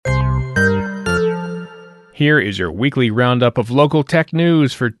Here is your weekly roundup of local tech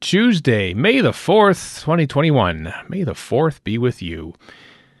news for Tuesday, May the 4th, 2021. May the 4th be with you.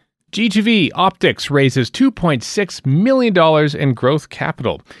 G2V Optics raises $2.6 million in growth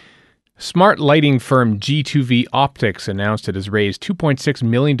capital. Smart lighting firm G2V Optics announced it has raised $2.6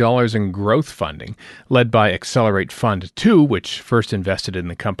 million in growth funding, led by Accelerate Fund 2, which first invested in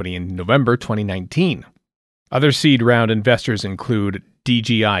the company in November 2019. Other seed round investors include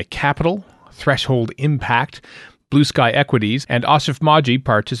DGI Capital, Threshold Impact, Blue Sky Equities, and Asif Maji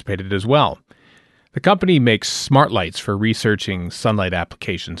participated as well. The company makes smart lights for researching sunlight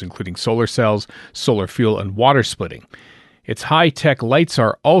applications, including solar cells, solar fuel, and water splitting. Its high-tech lights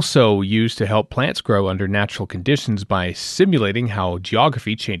are also used to help plants grow under natural conditions by simulating how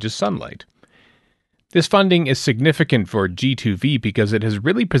geography changes sunlight. This funding is significant for G2V because it has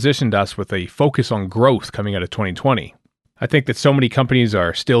really positioned us with a focus on growth coming out of 2020. I think that so many companies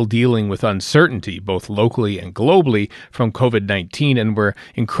are still dealing with uncertainty, both locally and globally, from COVID-19, and we're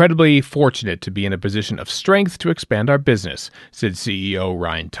incredibly fortunate to be in a position of strength to expand our business, said CEO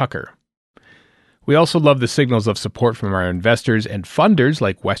Ryan Tucker. We also love the signals of support from our investors and funders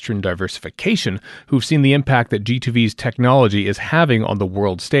like Western Diversification, who've seen the impact that G2V's technology is having on the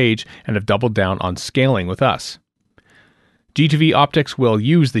world stage and have doubled down on scaling with us. G2V Optics will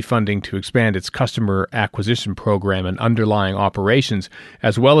use the funding to expand its customer acquisition program and underlying operations,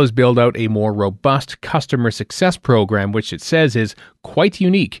 as well as build out a more robust customer success program, which it says is quite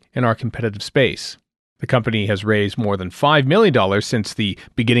unique in our competitive space. The company has raised more than $5 million since the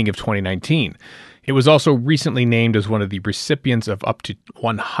beginning of 2019. It was also recently named as one of the recipients of up to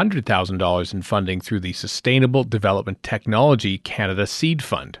 $100,000 in funding through the Sustainable Development Technology Canada Seed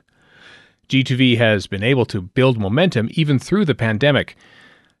Fund. G2V has been able to build momentum even through the pandemic.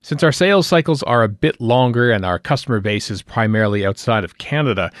 Since our sales cycles are a bit longer and our customer base is primarily outside of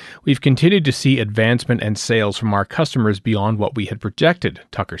Canada, we've continued to see advancement and sales from our customers beyond what we had projected,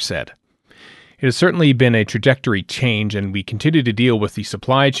 Tucker said. It has certainly been a trajectory change, and we continue to deal with the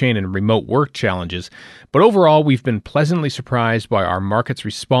supply chain and remote work challenges, but overall we've been pleasantly surprised by our market's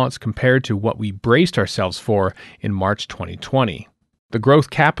response compared to what we braced ourselves for in March 2020. The growth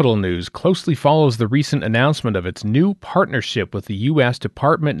capital news closely follows the recent announcement of its new partnership with the U.S.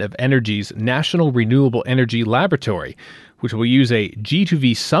 Department of Energy's National Renewable Energy Laboratory, which will use a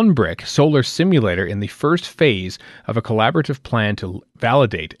G2V Sunbrick solar simulator in the first phase of a collaborative plan to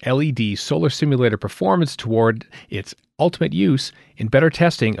validate LED solar simulator performance toward its ultimate use in better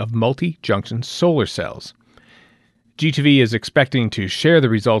testing of multi-junction solar cells. G2V is expecting to share the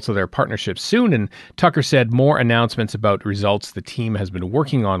results of their partnership soon, and Tucker said more announcements about results the team has been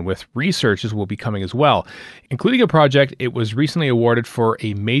working on with researchers will be coming as well, including a project it was recently awarded for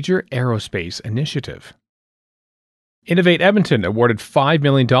a major aerospace initiative. Innovate Edmonton awarded $5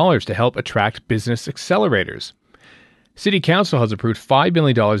 million to help attract business accelerators. City Council has approved $5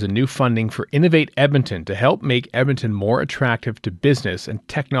 million in new funding for Innovate Edmonton to help make Edmonton more attractive to business and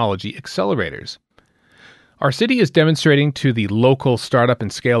technology accelerators. Our city is demonstrating to the local startup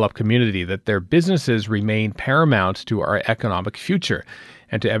and scale-up community that their businesses remain paramount to our economic future,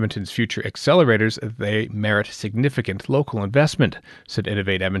 and to Edmonton's future accelerators, they merit significant local investment, said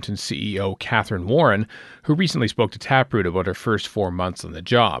Innovate Edmonton CEO Catherine Warren, who recently spoke to Taproot about her first 4 months on the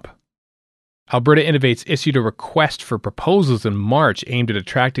job. Alberta Innovates issued a request for proposals in March aimed at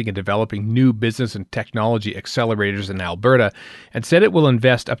attracting and developing new business and technology accelerators in Alberta, and said it will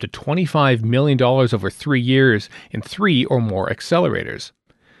invest up to $25 million over 3 years in 3 or more accelerators.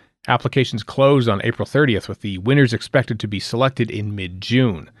 Applications closed on April 30th, with the winners expected to be selected in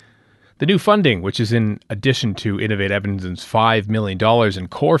mid-June. The new funding, which is in addition to Innovate Edmonton's $5 million in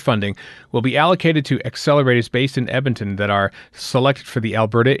core funding, will be allocated to accelerators based in Edmonton that are selected for the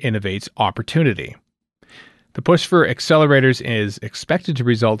Alberta Innovates opportunity. The push for accelerators is expected to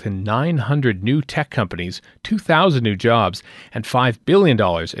result in 900 new tech companies, 2,000 new jobs, and $5 billion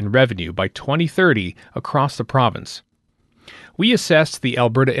in revenue by 2030 across the province. We assessed the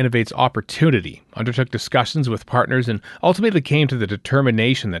Alberta Innovates opportunity, undertook discussions with partners, and ultimately came to the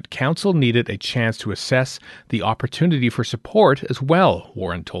determination that Council needed a chance to assess the opportunity for support as well,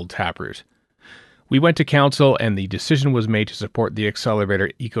 Warren told Taproot. We went to Council, and the decision was made to support the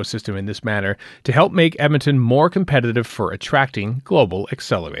accelerator ecosystem in this manner to help make Edmonton more competitive for attracting global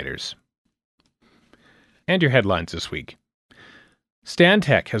accelerators. And your headlines this week.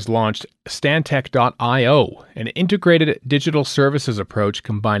 Stantec has launched Stantec.io, an integrated digital services approach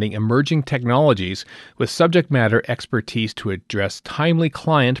combining emerging technologies with subject matter expertise to address timely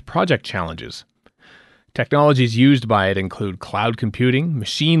client project challenges. Technologies used by it include cloud computing,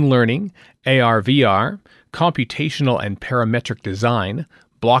 machine learning, AR/VR, computational and parametric design,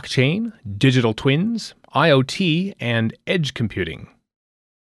 blockchain, digital twins, IoT, and edge computing.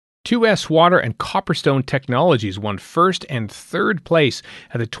 2S Water and Copperstone Technologies won first and third place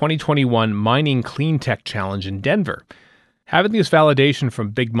at the 2021 Mining Clean Tech Challenge in Denver. Having this validation from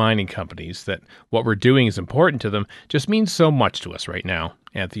big mining companies that what we're doing is important to them just means so much to us right now,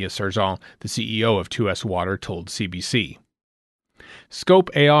 Anthea Sargent, the CEO of 2S Water, told CBC. Scope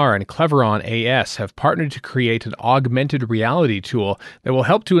AR and Cleveron AS have partnered to create an augmented reality tool that will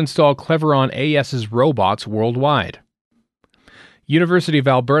help to install Cleveron AS's robots worldwide. University of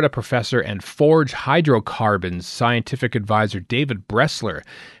Alberta professor and Forge Hydrocarbons scientific advisor David Bressler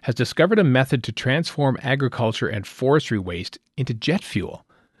has discovered a method to transform agriculture and forestry waste into jet fuel.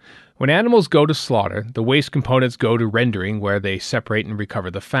 When animals go to slaughter, the waste components go to rendering where they separate and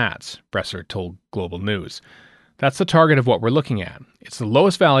recover the fats, Bressler told Global News. That's the target of what we're looking at. It's the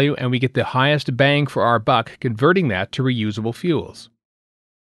lowest value and we get the highest bang for our buck converting that to reusable fuels.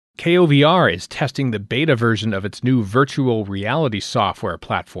 KOVR is testing the beta version of its new virtual reality software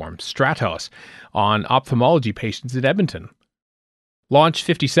platform, Stratos, on ophthalmology patients in Edmonton. Launch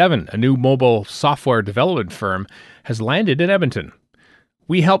 57, a new mobile software development firm, has landed in Edmonton.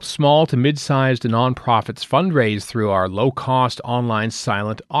 We help small to mid-sized nonprofits fundraise through our low-cost online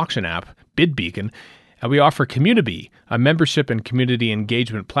silent auction app, BidBeacon, and we offer Communibee, a membership and community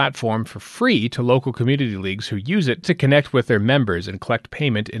engagement platform for free to local community leagues who use it to connect with their members and collect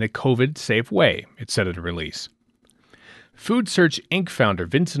payment in a COVID-safe way, it said in a release. Food Search Inc. founder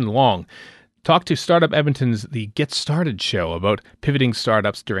Vincent Long talked to Startup Edmonton's The Get Started show about pivoting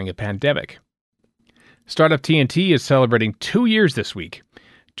startups during a pandemic. Startup TNT is celebrating 2 years this week.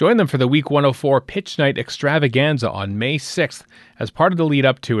 Join them for the Week 104 Pitch Night Extravaganza on May 6th as part of the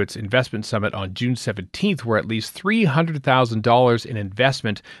lead-up to its investment summit on June 17th, where at least $300,000 in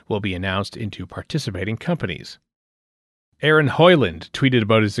investment will be announced into participating companies. Aaron Hoyland tweeted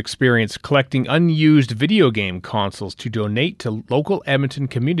about his experience collecting unused video game consoles to donate to local Edmonton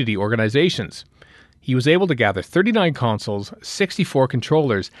community organizations. He was able to gather 39 consoles, 64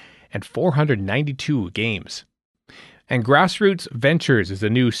 controllers, and 492 games. And Grassroots Ventures is a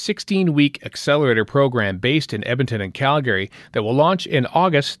new 16-week accelerator program based in Edmonton and Calgary that will launch in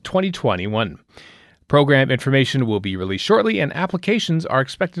August 2021. Program information will be released shortly, and applications are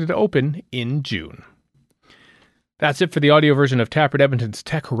expected to open in June. That's it for the audio version of Taproot Edmonton's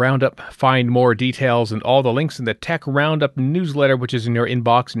Tech Roundup. Find more details and all the links in the Tech Roundup newsletter, which is in your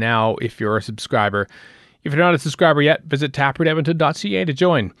inbox now if you're a subscriber. If you're not a subscriber yet, visit taprootedmonton.ca to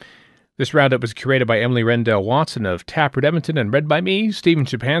join. This roundup was curated by Emily Rendell-Watson of Taproot Edmonton and read by me, Stephen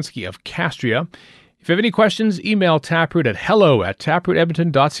Shapansky of Castria. If you have any questions, email taproot at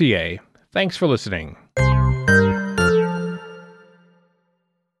hello@taprootedmonton.ca. Thanks for listening.